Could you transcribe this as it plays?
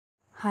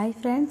Hi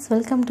friends,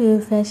 welcome to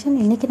your fashion.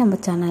 இன்னைக்கு நம்ம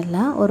சேனல்ல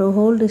ஒரு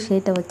ஹோல்டு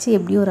ஷேட்டை வச்சு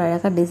எப்படி ஒரு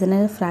அழகா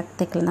டிசைனர் ஃப்ராக்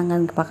தைக்கலாம்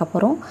நாங்க பார்க்க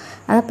போறோம்.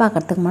 அதை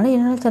பார்க்கிறதுக்கு முன்னாடி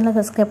என்னோட சேனலை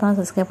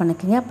சப்ஸ்கிரைப்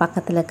பண்ணிக்கங்க.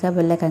 பக்கத்துல இருக்க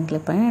பெல் ஐகான்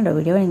கிளிக் பண்ணி இந்த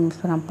வீடியோவை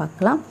நீங்க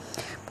பார்க்கலாம்.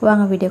 இப்போ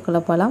வாங்க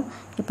வீடியோக்குள்ள போலாம்.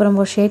 இப்போ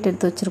நம்ம ஒரு ஷேட்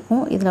எடுத்து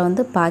வச்சிருக்கோம். இதுல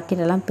வந்து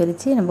பாக்கெட் எல்லாம்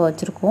பிரிச்சு நம்ம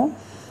வச்சிருக்கோம்.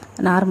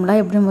 நார்மலா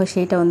எப்படி நம்ம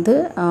ஷேட்டை வந்து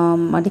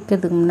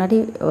மடிக்கிறதுக்கு முன்னாடி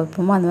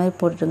எப்பவுமே அந்த மாதிரி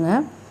போட்டுடுங்க.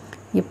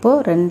 இப்போ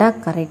ரெண்டா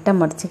கரெக்ட்டா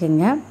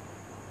மடிச்சுக்கங்க.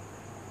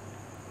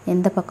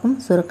 எந்த பக்கம்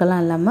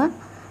சுருக்கலாம் இல்லாம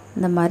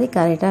இந்த மாதிரி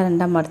கரெக்ட்டா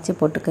ரெண்டா மடிச்சு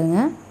போட்டுக்கங்க.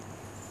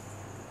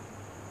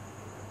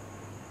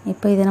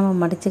 இப்போ இத நம்ம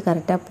மடிச்சு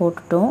கரெக்ட்டா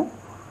போட்டுட்டோம்.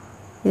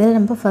 இத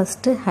நம்ம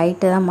ஃபர்ஸ்ட்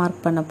ஹைட் தான் மார்க்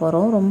பண்ண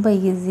போறோம். ரொம்ப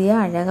ஈஸியா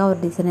அழகா ஒரு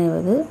டிசைன்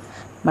வருது.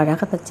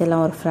 அழகா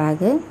தச்சலாம் ஒரு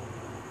ஃப்ராக்.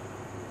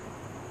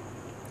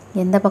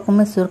 எந்த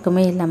பக்கமே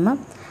சுருக்கமே இல்லாம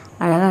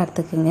அழகா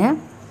எடுத்துக்கங்க.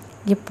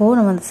 இப்போ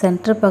நம்ம அந்த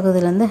சென்டர்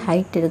பகுதியில இருந்து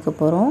ஹைட் எடுக்க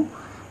போறோம்.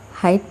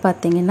 ஹைட்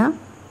பாத்தீங்கன்னா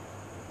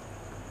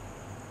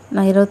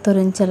நான்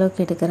 21 இன்ச்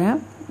அளவுக்கு எடுக்கிறேன்.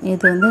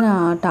 இது வந்து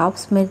நான்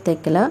டாப்ஸ் மாதிரி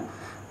தைக்கல.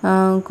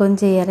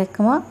 கொஞ்சம்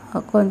இறக்கமா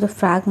கொஞ்சம்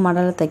ஃப்ராக்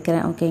மாடல்ல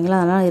தைக்கிறேன். ஓகேங்களா?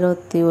 அதனால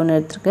 21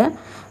 எடுத்துர்க்கேன்.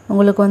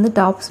 உங்களுக்கு வந்து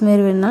டாப்ஸ்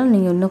மாதிரி வேணும்னாலும்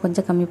நீங்க இன்னும்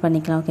கொஞ்சம் கம்மி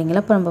பண்ணிக்கலாம்.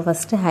 ஓகேங்களா? இப்போ நம்ம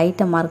ஃபர்ஸ்ட்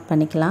ஹைட்ட மார்க்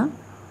பண்ணிக்கலாம்.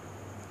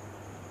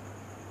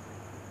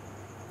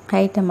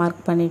 ஹைட்ட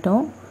மார்க்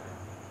பண்ணிட்டோம்.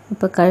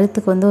 இப்போ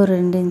கழுத்துக்கு வந்து ஒரு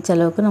 2 இன்ச்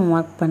அளவுக்கு நான்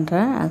மார்க்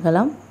பண்றேன்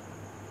அகலம்.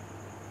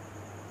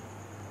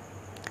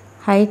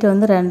 ஹைட்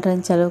வந்து 2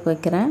 இன்ச் அளவுக்கு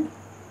வைக்கிறேன்.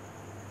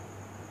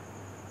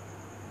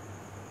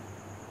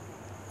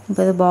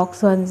 இப்போ இந்த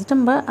பாக்ஸ் வரைஞ்சிட்டு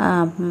நம்ம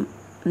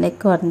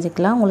நெக்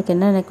வரைஞ்சிக்கலாம். உங்களுக்கு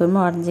என்ன நெக்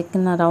வேணுமோ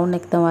வரைஞ்சிக்க. நான் ரவுண்ட்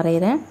நெக் தான்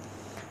வரைகிறேன்.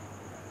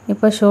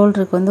 இப்போ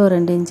ஷோல்டருக்கு வந்து ஒரு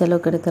 2 இன்ச்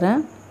அளவுக்கு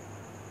எடுக்கிறேன்.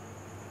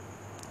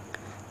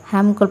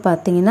 ஹேம்கோல்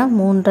பார்த்தீங்கன்னா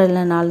 3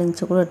 இல்ல 4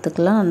 இன்ச் கூட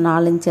எடுத்துக்கலாம். நான்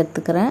 4 இன்ச்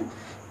எடுத்துக்கிறேன்.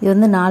 இது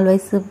வந்து 4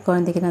 வயசு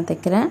குழந்தைக்கு நான்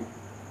தைக்கிறேன்.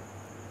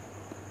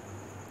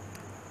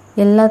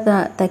 எல்லா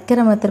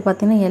தைக்கிற மெத்தட்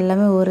பார்த்தீங்கன்னா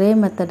எல்லாமே ஒரே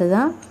மெத்தட்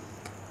தான்.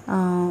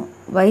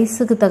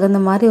 வயசுக்கு தகுந்த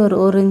மாதிரி ஒரு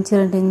 1 இன்ச்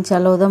 2 இன்ச்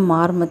அளவு தான்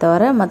மாறுமே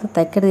தவிர மற்ற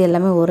தைக்கிறது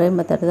எல்லாமே ஒரே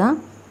மெத்தட் தான்.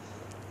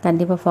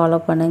 கண்டிப்பாக ஃபாலோ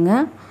பண்ணுங்க.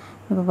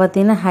 இப்போ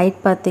பார்த்தீங்கன்னா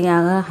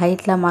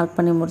ஹைட்ல மார்க்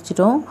பண்ணி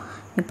முடிச்சிட்டோம்.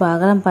 இப்போ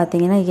அகலம்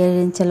பார்த்தீங்கன்னா 7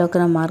 இன்ச்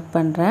அளவுக்கு நான் மார்க்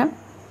பண்ணுறேன்.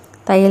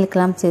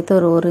 தையலுக்கெல்லாம் சேர்த்து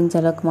ஒரு 1 இன்ச்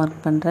அளவுக்கு மார்க்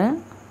பண்ணுறேன்.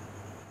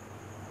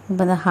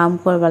 இப்போ இந்த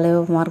ஹாம்கோல்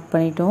வளைவு மார்க்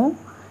பண்ணிட்டோம்.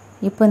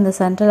 இப்போ இந்த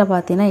சென்டரில்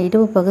பார்த்தீங்கன்னா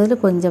இடுப்பு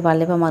பகுதியில் கொஞ்சம்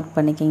வளைவாக மார்க்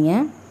பண்ணிக்கிங்க.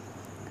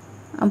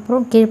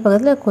 அப்புறம்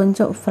கீழ்ப்பக்கத்தில்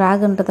கொஞ்சம்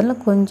ஃப்ராக்ன்றதுல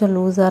கொஞ்சம்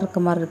லூஸாக இருக்க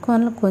மாதிரி இருக்கும்.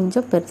 அதனால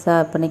கொஞ்சம்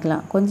பெருசாக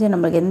பண்ணிக்கலாம். கொஞ்சம்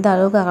நம்மளுக்கு எந்த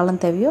அளவுக்கு அகலம்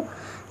தேவையோ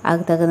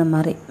அதுக்கு தகுந்த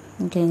மாதிரி.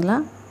 ஓகேங்களா?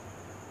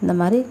 இந்த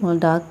மாதிரி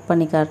உங்களுக்கு டார்க்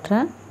பண்ணி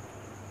காட்டுறேன்.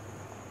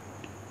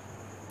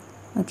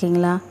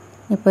 ஓகேங்களா?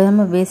 இப்போ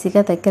நம்ம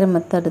பேசிக்காக தைக்கிற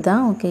மெத்தட்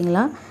தான்.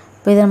 ஓகேங்களா?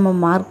 இப்போ இதை நம்ம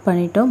மார்க்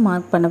பண்ணிட்டோம்.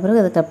 மார்க் பண்ண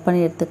பிறகு அதை கட்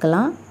பண்ணி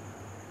எடுத்துக்கலாம்.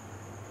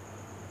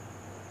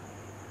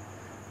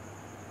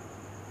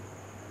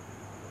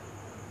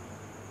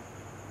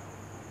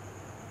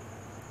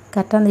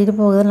 கரெக்டாக அந்த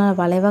இடுப்பு பகுதியில் நல்லா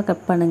வளைவாக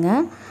கட்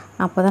பண்ணுங்கள்.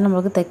 அப்போ தான்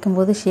நம்மளுக்கு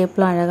தைக்கும்போது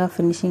ஷேப்லாம் அழகாக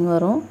ஃபினிஷிங்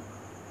வரும்.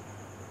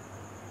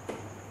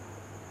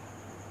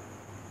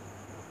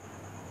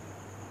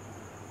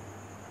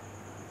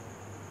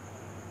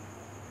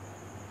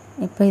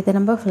 இப்போ இதை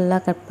நம்ம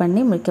ஃபுல்லாக கட்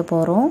பண்ணி முடிக்க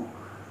போகிறோம்.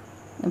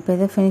 இப்போ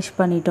இதை ஃபினிஷ்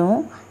பண்ணிட்டோம்.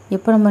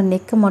 இப்போ நம்ம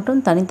நெக்கு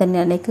மட்டும்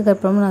தனித்தனியாக நெக்கு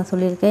கட் பண்ணணும் நான்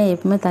சொல்லியிருக்கேன்.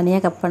 எப்பவுமே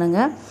தனியாக கட்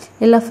பண்ணுங்கள்.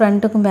 இல்லை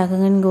ஃப்ரண்ட்டுக்கும்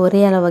பேக்குங்க நீங்கள்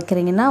ஒரே அளவு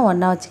வைக்கிறீங்கன்னா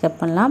ஒன்றா வச்சு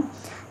கட் பண்ணலாம்.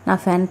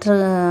 நான்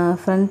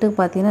ஃப்ரண்ட்டுக்கு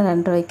பார்த்தீங்கன்னா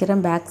 2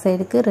 வைக்கிறேன். பேக்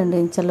சைடுக்கு 2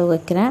 இன்ச் அளவு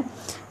வைக்கிறேன்.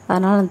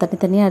 அதனால் நான்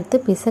தனித்தனியாக எடுத்து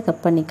பீஸை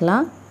கட்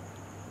பண்ணிக்கலாம்.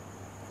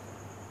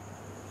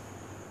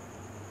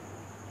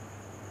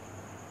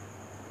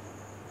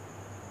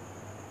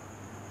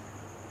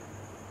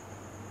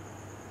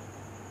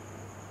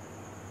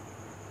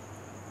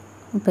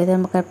 இப்போ இதை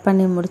நம்ம கட்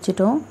பண்ணி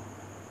முடிச்சிட்டோம்.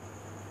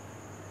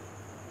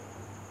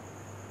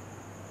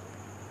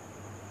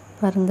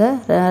 பாருங்கள்,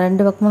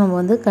 2 பக்கமும் நம்ம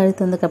வந்து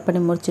கழுத்து வந்து கட்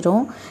பண்ணி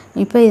முடிச்சிட்டோம்.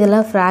 இப்போ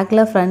இதெல்லாம்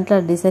ஃப்ராக்ல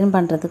ஃப்ரண்ட்டில் டிசைன்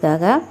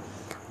பண்ணுறதுக்காக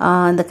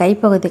அந்த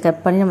கைப்பகுதி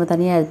கட் பண்ணி நம்ம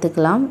தனியாக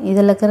எடுத்துக்கலாம்.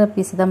 இதில் இருக்கிற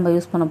பீஸை தான் நம்ம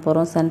யூஸ் பண்ண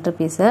போகிறோம், சென்டர்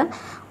பீஸை.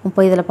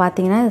 இப்போ இதில்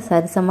பார்த்தீங்கன்னா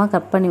சரிசமாக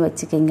கட் பண்ணி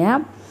வச்சுக்கோங்க.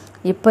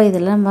 இப்போ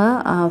இதில் நம்ம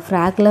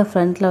ஃப்ராக்ல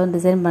ஃப்ரண்ட்டில் வந்து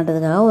டிசைன்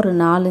பண்ணுறதுக்காக ஒரு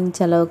 4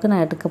 இன்ச் அளவுக்கு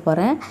நான் எடுக்க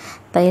போகிறேன்.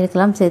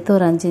 தையலுக்கெல்லாம் சேர்த்து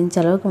ஒரு 5 இன்ச்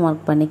அளவுக்கு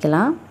மார்க்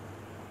பண்ணிக்கலாம்.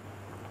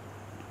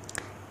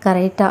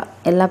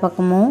 கரெக்டாக எல்லா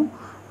பக்கமும்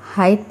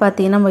ஹைட்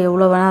பார்த்தீங்கன்னா நம்ம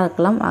எவ்வளோ வேணால்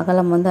இருக்கலாம்.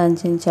 அகலம் வந்து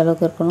 5 இன்ச்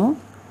அளவுக்கு இருக்கணும்.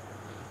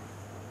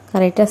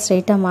 கரெக்டாக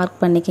ஸ்ட்ரைட்டாக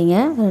மார்க் பண்ணிக்கோங்க.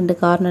 2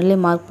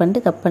 கார்னர்லேயும் மார்க்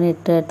பண்ணிட்டு கட் பண்ணி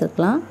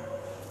எடுத்துக்கலாம்.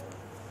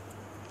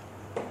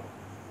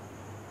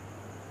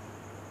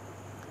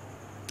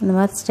 இந்த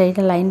மாதிரி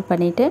ஸ்ட்ரைட்டாக லைன்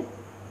பண்ணிவிட்டு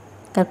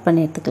கட்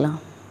பண்ணி எடுத்துக்கலாம்.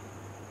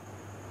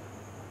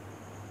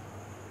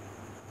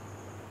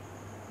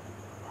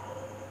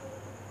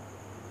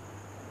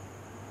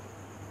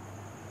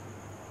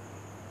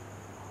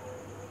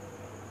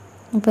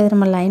 இப்போ இதை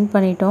நம்ம லைன்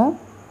பண்ணிட்டோம்.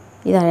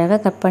 இதை அழகாக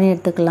கட் பண்ணி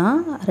எடுத்துக்கலாம்.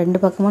 2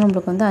 பக்கமும்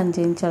நம்மளுக்கு வந்து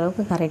 5 இன்ச்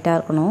அளவுக்கு கரெக்டாக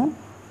இருக்கணும்.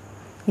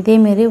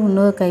 இதேமாரி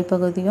இன்னொரு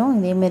கைப்பகுதியும்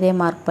இதேமாரியே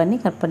மார்க் பண்ணி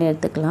கட் பண்ணி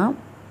எடுத்துக்கலாம்.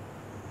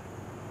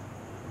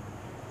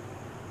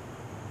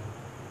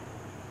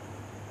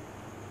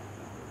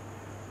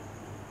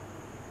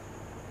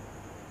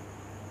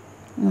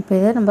 இப்போ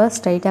இதை நம்ம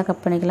ஸ்ட்ரைட்டாக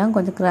கட் பண்ணிக்கலாம்.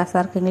 கொஞ்சம்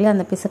கிராஸாக இருக்குங்களே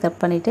அந்த பீஸை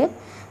கட் பண்ணிவிட்டு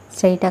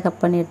ஸ்ட்ரைட்டாக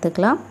கட் பண்ணி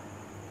எடுத்துக்கலாம்.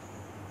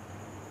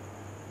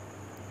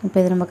 இப்போ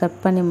இதை நம்ம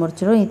கட் பண்ணி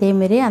முடிச்சிடும்.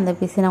 இதேமாரி அந்த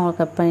பீஸை நான்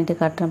உங்களுக்கு கட் பண்ணிவிட்டு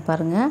காட்டுறேன்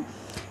பாருங்கள்.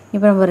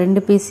 இப்போ நம்ம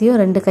 2 பீஸையும்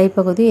 2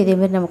 கைப்பகுதியும்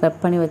இதேமாரி நம்ம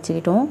கட் பண்ணி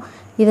வச்சுக்கிட்டோம்.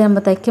 இதை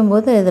நம்ம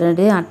தைக்கும்போது இது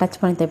 2 அட்டாச்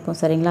பண்ணி தைப்போம்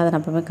சரிங்களா. அதை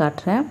நான் எப்பவுமே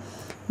காட்டுறேன்.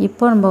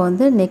 இப்போ நம்ம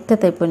வந்து நெக்கை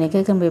தைப்போம்.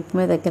 நெக்குக்கு நம்ம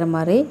எப்பவுமே தைக்கிற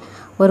மாதிரி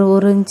ஒரு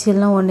 1 இன்ச்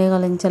இல்லைனா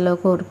 1.25 இன்ச்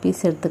அளவுக்கு ஒரு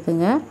பீஸ்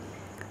எடுத்துக்கோங்க.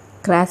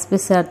 கிராஸ்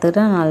பீஸாக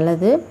எடுத்துக்கிட்டா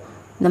நல்லது.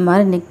 இந்த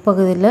மாதிரி நெக்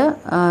பகுதியில்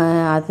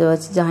அதை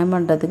வச்சு ஜாயின்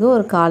பண்ணுறதுக்கு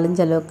ஒரு 1/4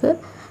 இன்ச் அளவுக்கு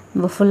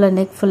நம்ம ஃபுல்லாக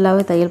நெக்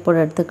ஃபுல்லாகவே தையல்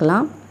போட்டு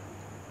எடுத்துக்கலாம்.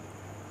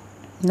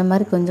 இந்த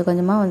மாதிரி கொஞ்சம்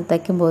கொஞ்சமாக வந்து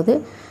தைக்கும்போது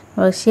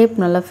ஒரு ஷேப்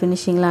நல்லா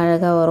ஃபினிஷிங்லாம்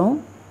அழகாக வரும்.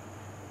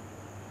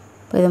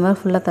 இப்போ இது மாதிரி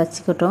ஃபுல்லாக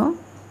தைச்சிக்கிட்டோம்.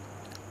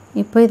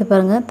 இப்போ இது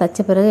பாருங்கள்,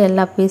 தைச்ச பிறகு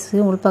எல்லா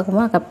பீஸையும்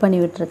உள்பக்கமாக கட் பண்ணி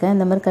விட்டுருக்கேன்.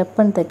 இந்த மாதிரி கட்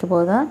பண்ணி தைக்க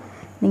போது தான்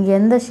நீங்கள்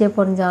எந்த ஷேப்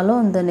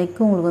வரைஞ்சாலும் இந்த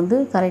நெக்கு உங்களுக்கு வந்து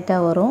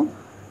கரெக்டாக வரும்.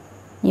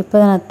 இப்போ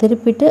நான்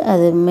திருப்பிட்டு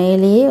அது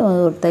மேலேயே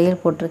ஒரு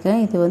தையல் போட்டிருக்கேன்.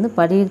 இது வந்து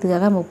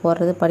படிக்கிறதுக்காக நம்ம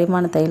போடுறது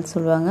படிமான தையல்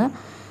சொல்லுவாங்க.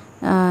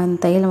 இந்த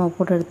தையல் நம்ம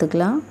போட்டு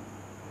எடுத்துக்கலாம்.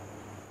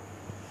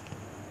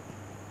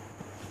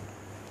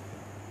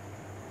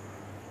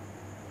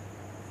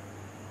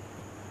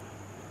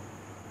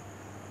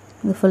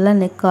 இது ஃபுல்லாக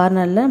நெக்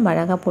கார்னரில் நம்ம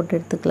அழகாக போட்டு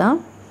எடுத்துக்கலாம்.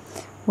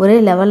 ஒரே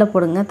லெவலில்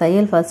போடுங்க.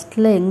 தையல்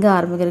ஃபஸ்ட்டில் எங்கே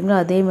ஆரம்பிக்கிறீங்களோ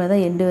அதே மாதிரி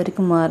தான் எண்டு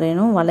வரைக்கும்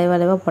மாறணும்.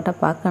 வளைவாக போட்டால்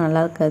பார்க்க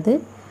நல்லா இருக்காது.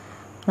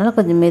 அதனால்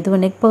கொஞ்சம் மெதுவாக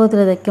நெக்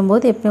பக்கத்தில்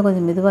தைக்கும்போது எப்பயும்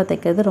கொஞ்சம் மெதுவாக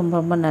தைக்கிறது ரொம்ப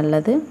ரொம்ப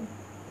நல்லது.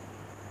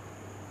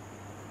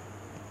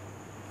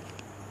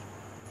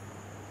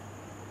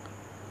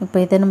 இப்போ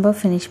இதை நம்ம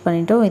ஃபினிஷ்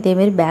பண்ணிட்டோம்.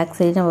 இதேமாரி பேக்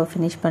சைடு நம்ம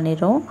ஃபினிஷ்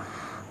பண்ணிட்டோம்.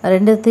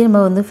 2த்தையும்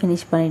நம்ம வந்து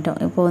ஃபினிஷ் பண்ணிட்டோம்.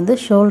 இப்போ வந்து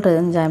ஷோல்டர்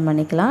வந்து ஜாயின்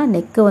பண்ணிக்கலாம்.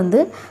 நெக்கு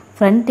வந்து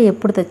ஃப்ரண்ட்டு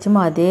எப்படி தைச்சோமோ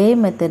அதே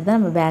மெத்தட் தான்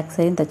நம்ம பேக்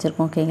சைடும்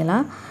தைச்சிருக்கோம். ஓகேங்களா.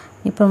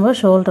 இப்போ நம்ம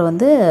ஷோல்டர்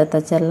வந்து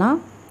தைச்சிடலாம்.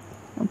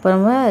 இப்போ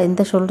நம்ம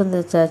இந்த ஷோல்டர்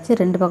தைச்சாச்சு.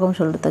 2 பக்கமும்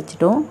ஷோல்டர்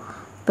தைச்சிட்டோம்.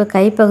 இப்போ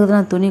கைப்பகுதியில்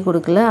நான் துணி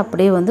கொடுக்கல.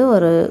 அப்படியே வந்து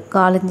ஒரு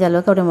 1/4 இன்ச்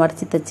அளவுக்கு அப்படியே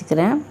மடித்து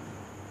தைச்சிக்கிறேன்.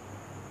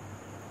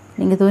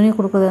 நீங்கள் துணி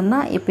கொடுக்குறதுன்னா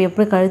இப்போ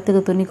எப்படி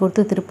கழுத்துக்கு துணி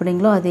கொடுத்து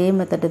திருப்பினீங்களோ அதே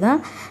மெத்தடு தான்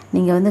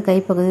நீங்கள் வந்து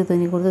கைப்பகுதி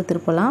துணி கொடுத்து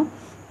திருப்பலாம்.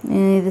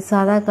 இது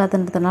சாதா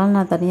காத்துன்றதுனால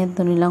நான் தனியாக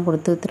துணிலாம்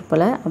கொடுத்து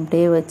திருப்பலை,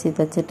 அப்படியே வச்சு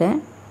தைச்சிட்டேன்.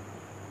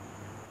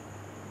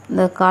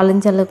 இந்த 1/4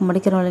 இன்ச் அளவுக்கு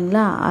மடிக்கிறோம்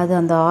இல்லைங்களா, அது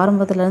அந்த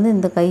ஆரம்பத்துலேருந்து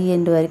இந்த கை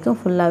எண்டு வரைக்கும்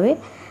ஃபுல்லாகவே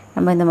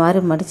நம்ம இந்த மாதிரி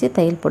மடித்து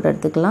தையல் போட்டு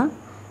எடுத்துக்கலாம்.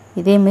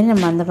 இதேமாரி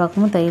நம்ம அந்த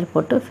பக்கமும் தையல்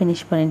போட்டு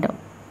ஃபினிஷ் பண்ணிட்டோம்.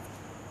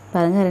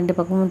 பாருங்கள், 2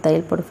 பக்கமும்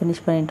தையல் போட்டு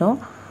ஃபினிஷ் பண்ணிட்டோம்.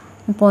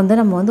 இப்போ வந்து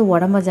நம்ம வந்து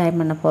உடம்ப ஜாயின்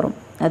பண்ண போகிறோம்.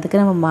 அதுக்கு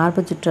நம்ம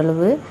மார்பு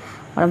சுற்றளவு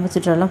உடம்பு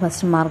சுற்றளவுலாம்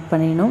ஃபஸ்ட்டு மார்க்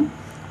பண்ணிடணும்.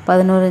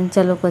 11 இன்ச்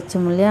அளவுக்கு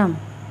வச்சோம் இல்லையா.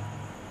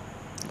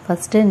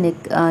 ஃபஸ்ட்டு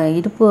நெக்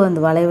இடுப்பு அந்த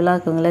வளைவுலாம்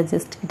இருக்குங்களா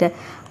ஜஸ்ட் கிட்ட,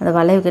 அந்த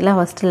வளைவுக்கெல்லாம்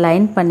ஃபஸ்ட்டு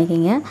லைன்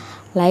பண்ணிக்கிங்க.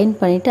 லைன்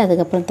பண்ணிவிட்டு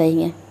அதுக்கப்புறம்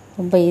தைங்க,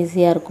 ரொம்ப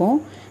ஈஸியாக இருக்கும்.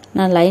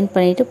 நான் லைன்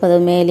பண்ணிவிட்டு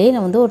மேலேயே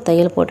நான் வந்து ஒரு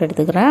தையல் போட்டு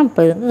எடுத்துக்கிறேன்.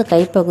 இப்போ வந்து இந்த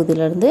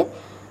கைப்பகுதியிலேருந்து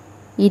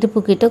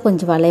இடுப்புக்கிட்ட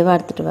கொஞ்சம் வளைவாக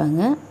எடுத்துகிட்டு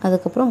வாங்க.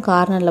 அதுக்கப்புறம்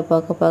கார்னரில்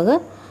பார்க்க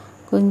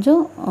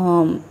கொஞ்சம்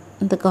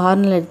இந்த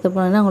கார்னரில் எடுத்து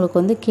போனீங்கன்னா உங்களுக்கு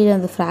வந்து கீழே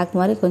அந்த ஃப்ராக்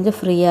மாதிரி கொஞ்சம்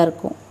ஃப்ரீயாக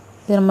இருக்கும்.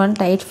 இது ரொம்ப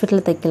டைட்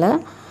ஃபிட்டில் தைக்கல,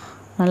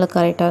 நல்லா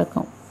கரெக்டாக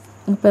இருக்கும்.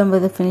 இப்போ நம்ம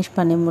இதை ஃபினிஷ்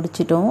பண்ணி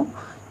முடிச்சிட்டோம்.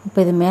 இப்போ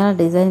இது மேலே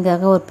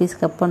டிசைனுக்காக ஒரு பீஸ்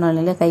கட் பண்ணோம்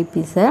இல்லையா, கை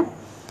பீஸை.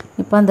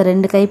 இப்போ அந்த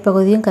 2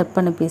 கைப்பகுதியும் கட்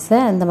பண்ண பீஸை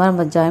இந்த மாதிரி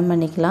நம்ம ஜாயின்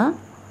பண்ணிக்கலாம்.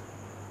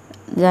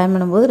 ஜாயின்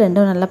பண்ணும்போது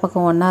 2ம் நல்ல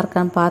பக்கம் ஒன்றா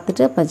இருக்கான்னு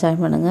பார்த்துட்டு இப்போ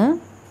ஜாயின் பண்ணுங்கள்.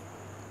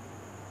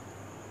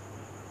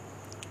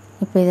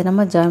 இப்போ இதை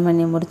நம்ம ஜாயின்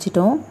பண்ணி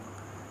முடிச்சிட்டோம்.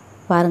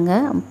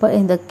 பாருங்கள், இப்போ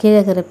இந்த கீழே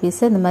இருக்கிற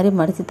பீஸை இந்த மாதிரி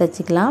மடித்து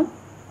தைச்சிக்கலாம்.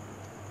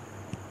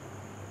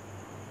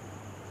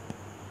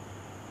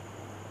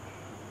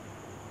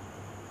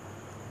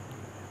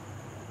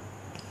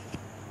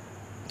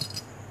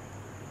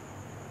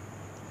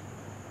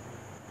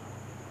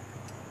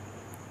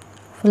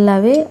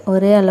 ஃபுல்லாகவே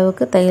ஒரே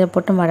அளவுக்கு தையல்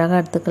போட்டு அழகாக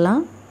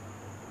எடுத்துக்கலாம்.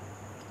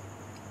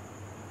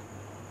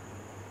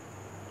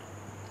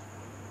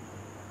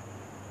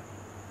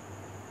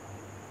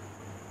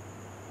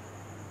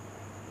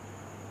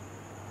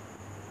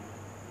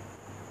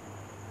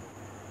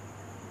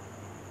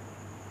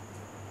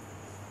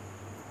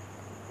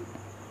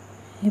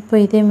 இப்போ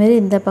இதேமாரி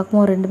இந்த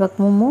பக்கமும் 2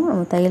 பக்கமும்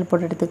நம்ம தையல்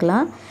போட்டு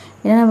எடுத்துக்கலாம்.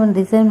 ஏன்னா நம்ம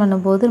டிசைன்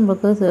பண்ணும்போது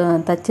நம்மளுக்கு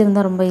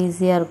தைச்சிருந்தால் ரொம்ப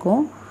ஈஸியாக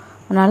இருக்கும்.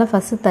 அதனால்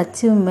ஃபஸ்ட்டு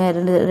தைச்சி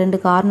ரெண்டு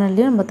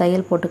கார்னர்லேயும் நம்ம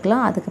தையல்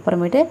போட்டுக்கலாம்.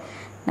 அதுக்கப்புறமேட்டு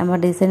நம்ம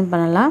டிசைன்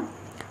பண்ணலாம்.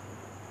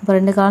 இப்போ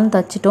 2 கார்னர்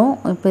தைச்சிட்டோம்.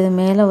 இப்போ இது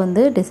மேலே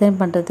வந்து டிசைன்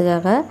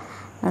பண்ணுறதுக்காக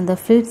அந்த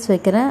ஃப்ளீட்ஸ்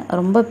வைக்கிறேன்.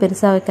 ரொம்ப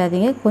பெருசாக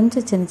வைக்காதீங்க,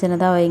 கொஞ்சம்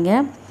சின்னதாக வைங்க.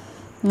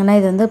 ஏன்னா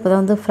இது வந்து இப்போ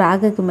தான் வந்து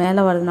ஃப்ராகுக்கு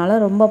மேலே வரதுனால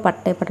ரொம்ப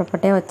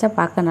பட்டையாக வச்சா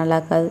பார்க்க நல்லா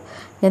இருக்காது.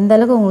 எந்த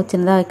அளவுக்கு உங்களுக்கு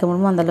சின்னதாக வைக்க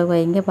முடியுமோ அந்தளவுக்கு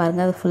வைங்க.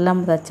 பாருங்கள், அது ஃபுல்லாக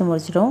நம்ம தைச்சி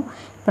முடிச்சிட்டோம்.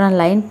 இப்போ நான்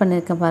லைன்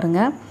பண்ணியிருக்கேன்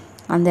பாருங்கள்,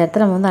 அந்த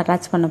இடத்துல நம்ம வந்து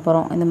அட்டாச் பண்ண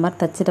போகிறோம். இந்த மாதிரி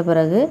தைச்சிட்ட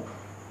பிறகு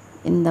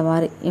இந்த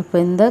மாதிரி இப்போ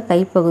இந்த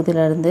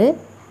கைப்பகுதியிலேருந்து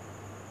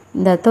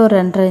இந்த இடத்த ஒரு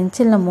 2.5 இன்ச்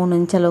இல்லை 3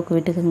 இன்ச் அளவுக்கு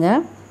விட்டுக்குங்க.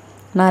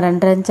 நான்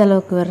 2.5 இன்ச்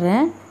அளவுக்கு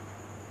விடுறேன்.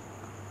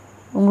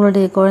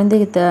 உங்களுடைய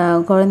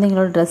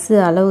குழந்தைங்களோட ட்ரெஸ்ஸு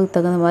அளவுக்கு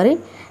தகுந்த மாதிரி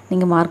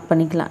நீங்கள் மார்க்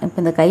பண்ணிக்கலாம். இப்போ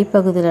இந்த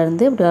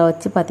கைப்பகுதியிலேருந்து இப்படி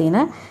வச்சு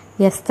பார்த்தீங்கன்னா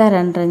எக்ஸ்ட்ரா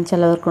 2.5 இன்ச்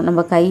அளவு இருக்கும்.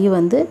 நம்ம கை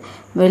வந்து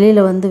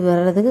வெளியில் வந்து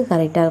விடுறதுக்கு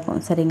கரெக்டாக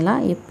இருக்கும். சரிங்களா.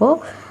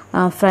 இப்போது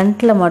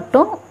ஃப்ரண்ட்டில்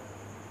மட்டும்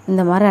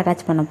இந்த மாதிரி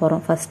அட்டாச் பண்ண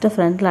போகிறோம். ஃபஸ்ட்டு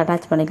ஃப்ரண்ட்டில்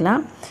அட்டாச்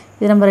பண்ணிக்கலாம்.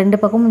 இது நம்ம 2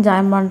 பக்கமும்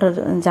ஜாயின்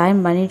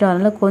பண்ணிட்டோம்.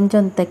 அதனால்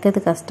கொஞ்சம்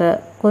தைக்கிறது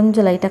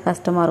கொஞ்சம் லைட்டாக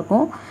கஷ்டமாக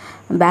இருக்கும்.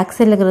 பேக்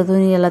சைடில் இருக்கிற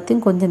துணி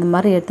எல்லாத்தையும் கொஞ்சம் இந்த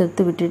மாதிரி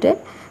எடுத்து விட்டுட்டு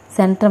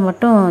சென்டரை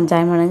மட்டும்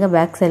ஜாயின் பண்ணுங்க,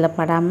 பேக் சைடில்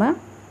படாமல்.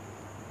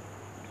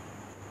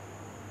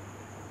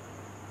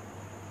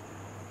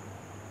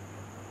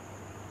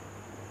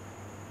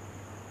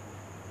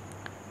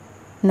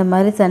 இந்த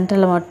மாதிரி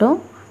சென்டரில் மட்டும்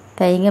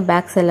தைங்க,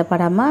 பேக் சைடில்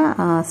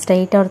படாமல்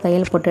ஸ்ட்ரைட்டாக ஒரு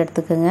தையல் போட்டு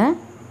எடுத்துக்கோங்க.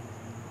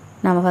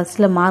 நம்ம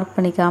ஃபஸ்ட்டில் மார்க்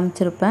பண்ணி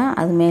காமிச்சிருப்பேன்,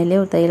 அது மேலே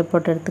ஒரு தையல்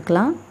போட்டு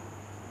எடுத்துக்கலாம்.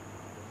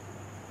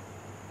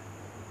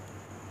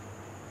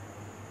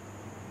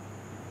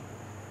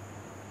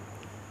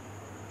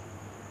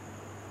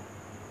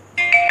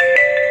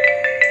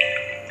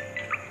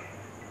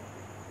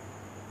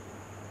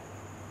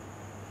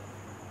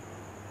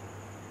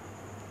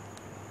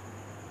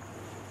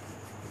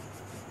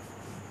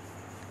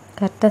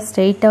 கரெக்டாக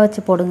ஸ்ட்ரெயிட்டாக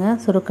வச்சு போடுங்க,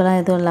 சுருக்கெல்லாம்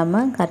எதுவும்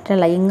இல்லாமல்.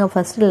 கரெக்டாக இங்கே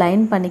ஃபஸ்ட்டு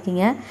லைன்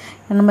பண்ணிக்கிங்க.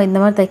 நம்ம இந்த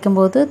மாதிரி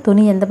தைக்கும்போது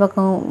துணி எந்த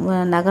பக்கம்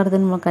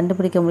நகருதுன்னு நம்ம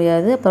கண்டுபிடிக்க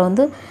முடியாது. அப்புறம்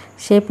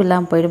ஷேப்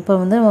இல்லாமல் போயிடும். இப்போ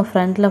நம்ம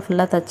ஃப்ரண்ட்டில்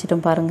ஃபுல்லாக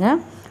தைச்சிட்டோம் பாருங்கள்,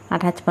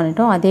 அட்டாச்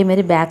பண்ணிட்டோம்.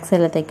 அதேமாரி பேக்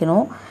சைடில்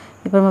தைக்கணும்.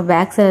 இப்போ நம்ம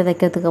பேக் சைடில்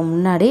தைக்கிறதுக்கு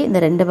முன்னாடி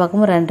இந்த 2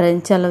 பக்கமும் 2.5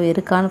 இன்ச் அளவு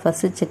இருக்கான்னு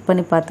ஃபஸ்ட்டு செக்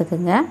பண்ணி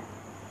பார்த்துக்குங்க.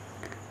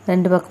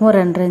 2 பக்கமும்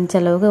 2.5 இன்ச்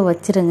அளவுக்கு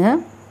வச்சுருங்க.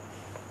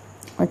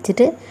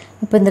 வச்சுட்டு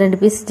இப்போ இந்த 2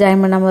 பீஸ்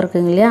ஜாயின் பண்ணாமல்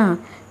இருக்குங்க இல்லையா,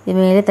 இது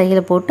மேலே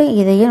தையலை போட்டு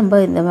இதையே நம்ம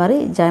இந்த மாதிரி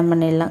ஜாயின்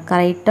பண்ணிடலாம்.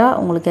 கரெக்டாக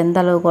உங்களுக்கு எந்த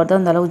அளவுக்கு வருதோ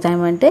அந்த அளவுக்கு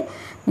ஜாயின் பண்ணிட்டு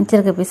மிச்சம்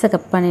இருக்க பீஸை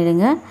கட்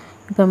பண்ணிவிடுங்க.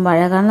 இப்போ நம்ம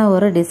அழகான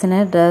ஒரு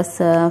டிசைனர் ட்ரெஸ்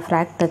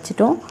ஃப்ராக்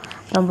தைச்சிட்டோம்.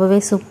 ரொம்பவே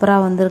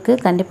சூப்பராக வந்திருக்கு.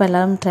 கண்டிப்பாக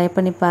எல்லோரும் ட்ரை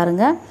பண்ணி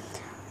பாருங்கள்.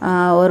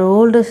 ஒரு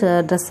ஓல்டு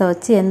ட்ரெஸ்ஸை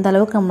வச்சு எந்த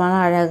அளவுக்கு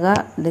நம்மளால் அழகாக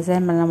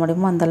டிசைன் பண்ண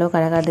முடியுமோ அந்த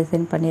அளவுக்கு அழகாக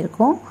டிசைன்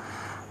பண்ணியிருக்கோம்.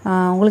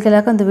 உங்களுக்கு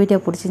எல்லாருக்கும் இந்த வீடியோ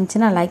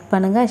பிடிச்சிருந்துச்சின்னா லைக்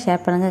பண்ணுங்கள்,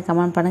 ஷேர் பண்ணுங்கள்,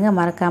 கமெண்ட் பண்ணுங்கள்.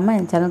 மறக்காமல்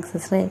என் சேனலுக்கு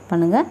சப்ஸ்கிரைப்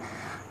பண்ணுங்கள்.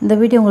 இந்த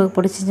வீடியோ உங்களுக்கு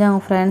பிடிச்சிருந்தா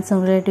உங்கள் ஃப்ரெண்ட்ஸ்,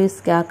 உங்கள் ரிலேட்டிவ்ஸ்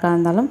யாருக்காக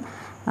இருந்தாலும்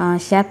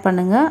ஷேர்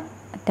பண்ணுங்கள்.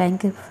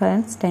 Thank you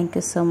friends,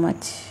 thank you so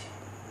much.